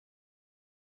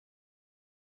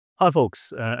Hi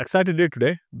folks, excited day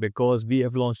today because we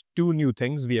have launched two new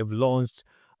things. We have launched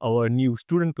our new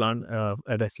student plan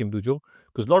at SCMDOJO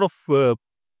because a lot of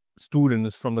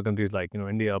students from the countries like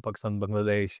India, Pakistan,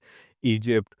 Bangladesh,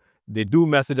 Egypt, they do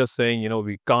message us saying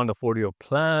we can't afford your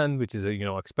plan, which is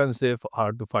expensive,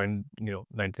 hard to find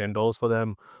 $99 for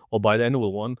them or buy the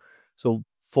annual one. So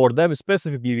for them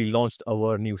specifically, we launched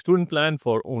our new student plan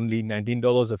for only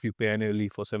 $19 if you pay annually,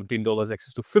 for $17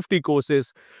 access to 50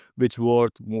 courses, which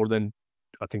worth more than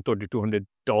I think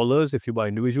 $2,200 if you buy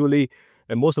individually.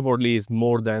 And most importantly, is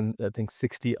more than I think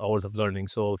 60 hours of learning.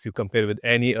 So if you compare with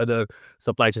any other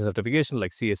supply chain certification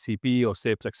like CSCP or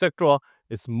SAPS, etc.,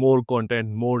 it's more content,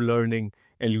 more learning,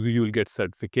 and you will get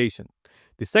certification.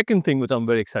 The second thing which I'm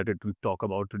very excited to talk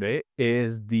about today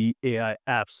is the AI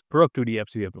apps, productivity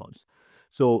apps we have launched.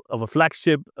 So our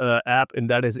flagship app, and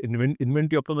that is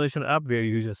inventory optimization app, where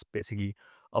you just basically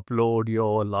upload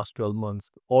your last 12 months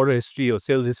order history or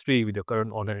sales history with your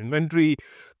current order inventory,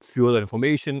 few other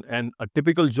information. And a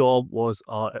typical job was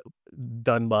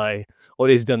done by or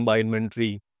is done by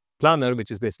inventory planner, which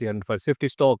is basically identify safety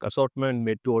stock, assortment,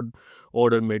 made to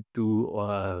order, made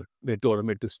to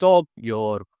stock,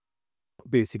 your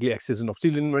basically access and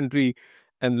obsolete inventory,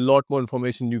 and a lot more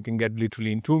information you can get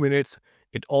literally in 2 minutes.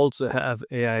 It also have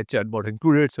AI chatbot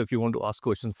included. So if you want to ask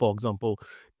questions, for example,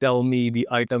 tell me the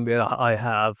item where I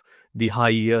have the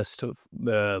highest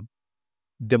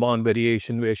demand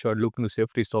variation where should I look into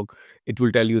safety stock, it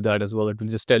will tell you that as well. It will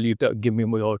just tell you to give me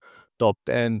your top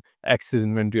 10 access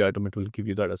inventory item. It will give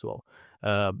you that as well.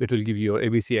 It will give you your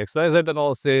ABC XYZ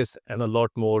analysis and a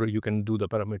lot more. You can do the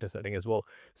parameter setting as well.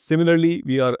 Similarly,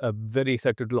 we are very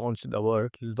excited to launch our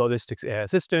logistics AI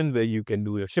assistant where you can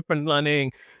do your shipment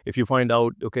planning. If you find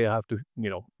out, okay, I have to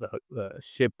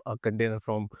ship a container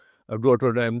from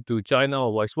Rotterdam to China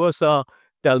or vice versa,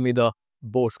 tell me the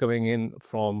boats coming in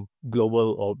from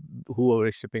global or whoever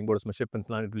is shipping, what is my shipment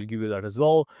plan, it will give you that as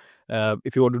well.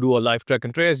 If you want to do a live track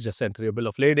and trace, just enter your bill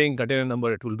of lading, container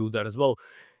number, it will do that as well.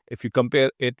 If you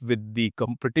compare it with the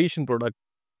competition product,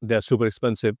 they're super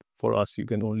expensive. For us, you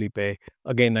can only pay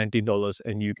again $19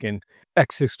 and you can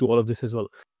access to all of this as well.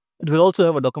 It will also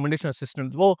have a documentation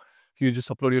assistant as well. If you just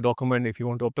upload your document, if you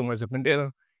want to optimize a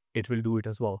container, it will do it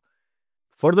as well.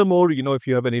 Furthermore, if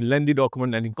you have any lengthy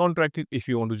document, any contract, if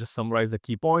you want to just summarize the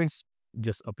key points,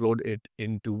 just upload it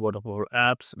into one of our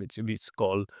apps, which we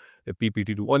call a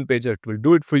PPT to one pager. It will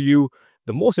do it for you.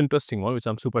 The most interesting one, which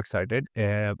I'm super excited,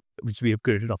 which we have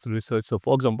created after research. So,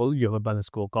 for example, you have a balance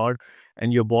scorecard,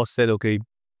 and your boss said, okay,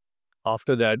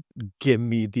 after that, give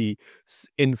me the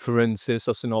inferences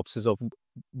or synopsis of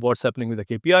what's happening with the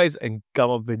KPIs and come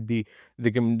up with the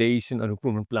recommendation or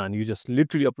improvement plan. You just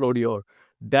literally upload your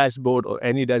dashboard or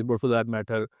any dashboard for that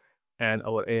matter, and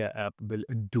our AI app will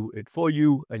do it for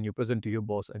you, and you present to your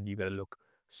boss and you gotta look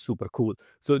super cool.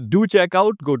 So do check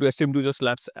out, go to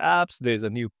SCMDOJO apps. There's a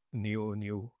new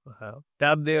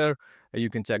tab there.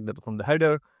 You can check that from the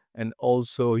header. And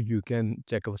also you can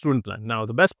check our student plan. Now,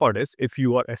 the best part is if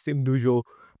you are a SCMDOJO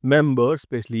member,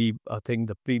 especially I think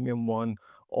the premium one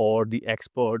or the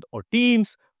expert or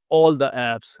teams, all the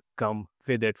apps come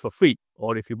with it for free.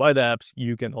 Or if you buy the apps,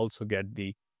 you can also get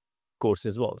the course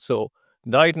as well. So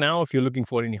right now, if you're looking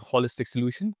for any holistic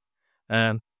solution,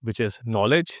 which is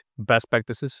knowledge, best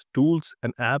practices, tools,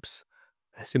 and apps,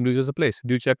 SCMDOJO is a place.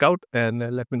 Do check out and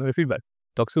let me know your feedback.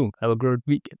 Talk soon. Have a great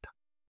weekend.